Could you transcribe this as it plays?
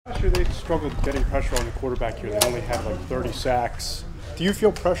last year they struggled getting pressure on the quarterback here. They only had like 30 sacks. Do you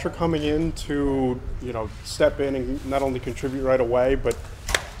feel pressure coming in to, step in and not only contribute right away, but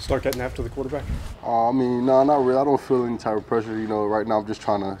start getting after the quarterback? I mean, no, not really. I don't feel any type of pressure. Right now I'm just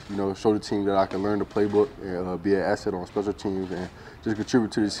trying to, show the team that I can learn the playbook and be an asset on special teams and just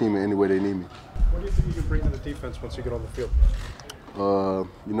contribute to the team in any way they need me. What do you think you can bring to the defense once you get on the field?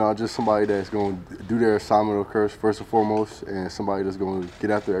 Just somebody that's going to do their assignment, of course, first and foremost, and somebody that's going to get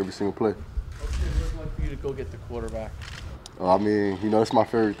after every single play. What's it like for you to go get the quarterback? It's my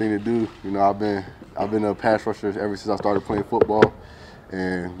favorite thing to do. I've been a pass rusher ever since I started playing football,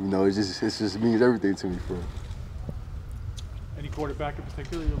 and it just means everything to me. Any quarterback in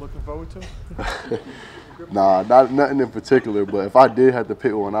particular you're looking forward to? Nah, nothing in particular. But if I did have to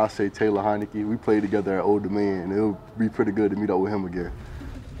pick one, I'd say Taylor Heineke. We played together at Old Dominion, and it would be pretty good to meet up with him again.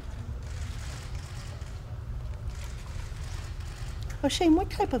 Well, Shane,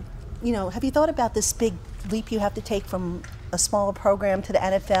 what type of, have you thought about this big leap you have to take from a smaller program to the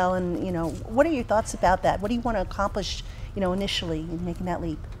NFL? And, what are your thoughts about that? What do you want to accomplish, initially in making that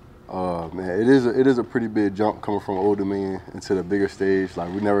leap? Man, it is a pretty big jump coming from Old Dominion into the bigger stage.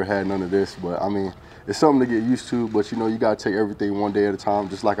 Like, we never had none of this, but it's something to get used to. But you got to take everything one day at a time,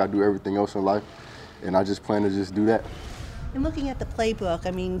 just like I do everything else in life. And I just plan to just do that. And looking at the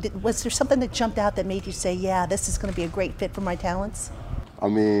playbook, was there something that jumped out that made you say, yeah, this is going to be a great fit for my talents? I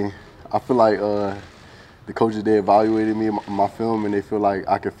feel like the coaches, they evaluated me, my film, and they feel like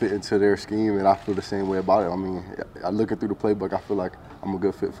I can fit into their scheme, and I feel the same way about it. I looking through the playbook, I feel like I'm a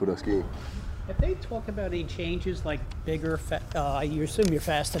good fit for the scheme. Have they talked about any changes, like bigger, you assume you're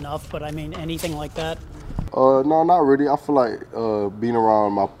fast enough, but anything like that? No, not really. I feel like being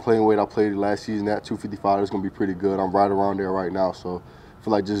around my playing weight I played last season at 255 is going to be pretty good. I'm right around there right now, so I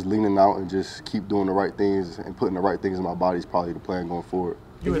feel like just leaning out and just keep doing the right things and putting the right things in my body is probably the plan going forward.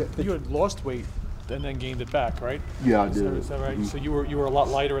 You had lost weight and then gained it back, right? Yeah, I did. Is that right? Mm-hmm. So you were a lot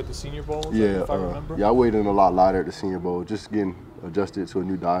lighter at the Senior Bowl, if I remember? Yeah, I weighed in a lot lighter at the Senior Bowl, just getting adjusted to a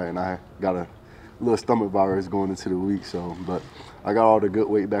new diet, and I got a little stomach virus going into the week, but I got all the good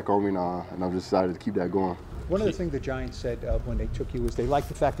weight back on me now, and I've decided to keep that going. One of the things the Giants said when they took you is they like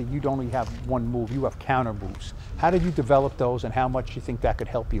the fact that you don't only have one move, you have counter moves. How did you develop those, and how much do you think that could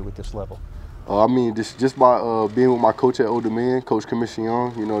help you at this level? Just by being with my coach at Old Dominion, Coach Commission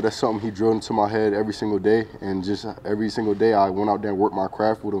Young, that's something he drilled into my head every single day. And just every single day I went out there and worked my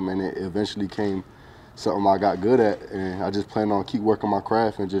craft with him, and it eventually came something I got good at. And I just plan on keep working my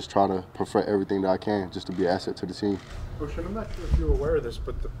craft and just try to perfect everything that I can just to be an asset to the team. Coach, I'm not sure if you're aware of this,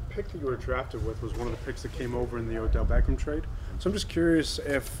 but the pick that you were drafted with was one of the picks that came over in the Odell Beckham trade. So I'm just curious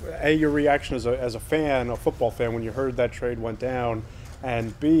if, A, your reaction as a fan, a football fan, when you heard that trade went down,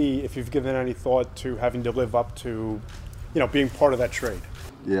 and B, if you've given any thought to having to live up to, being part of that trade.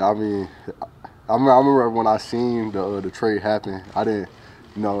 Yeah, I remember when I seen the trade happen, I didn't,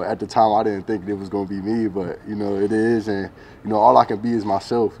 at the time I didn't think it was going to be me, but, it is, and, all I can be is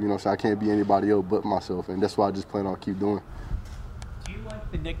myself, so I can't be anybody else but myself, and that's why I just plan on keep doing. Do you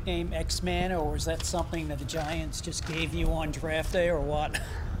like the nickname X-Man, or was that something that the Giants just gave you on draft day, or what?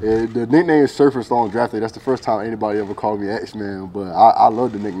 The nickname surfaced on draft day. That's the first time anybody ever called me X-Man, but I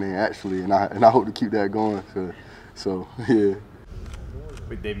love the nickname actually, and I hope to keep that going. So yeah.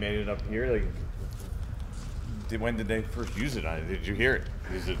 But they made it up here. When did they first use it? Did you hear it?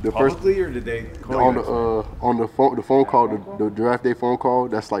 Is it publicly, or did they call you on the phone call, the draft day phone call?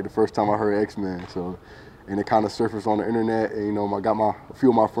 That's like the first time I heard X-Man. So, and it kind of surfaced on the internet, and I got a few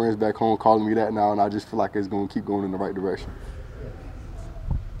of my friends back home calling me that now, and I just feel like it's going to keep going in the right direction.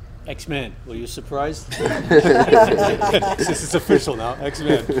 X-Men, were you surprised? Since it's official now,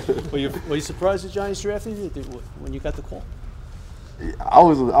 X-Men. Were you surprised the Giants drafted you when you got the call? I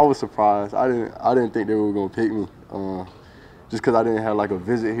was surprised. I didn't think they were going to pick me, just because I didn't have like a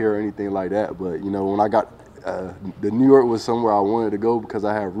visit here or anything like that. But when I got the New York was somewhere I wanted to go because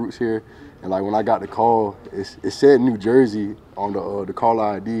I have roots here, and like when I got the call, it said New Jersey on the caller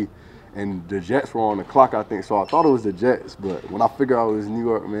ID. And the Jets were on the clock, I think, so I thought it was the Jets. But when I figured out it was New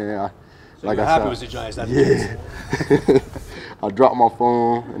York, man, I happy it was the Giants. Yeah. I dropped my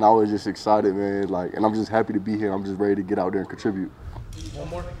phone, and I was just excited, man. And I'm just happy to be here. I'm just ready to get out there and contribute. One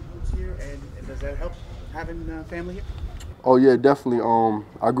more here, and does that help having family here? Oh yeah, definitely.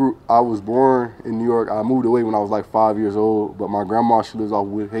 I was born in New York. I moved away when I was like 5 years old, but my grandma, she lives off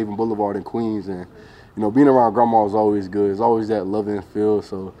Woodhaven Boulevard in Queens, and being around grandma is always good. It's always that loving feel.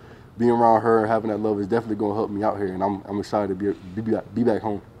 So being around her and having that love is definitely going to help me out here, and I'm excited to be back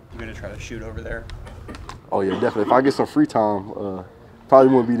home. You gonna try to shoot over there? Oh yeah, definitely. If I get some free time,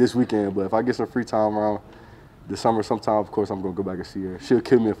 probably won't be this weekend, but if I get some free time around the summer sometime, of course, I'm gonna go back and see her. She'll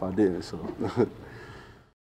kill me if I didn't. So.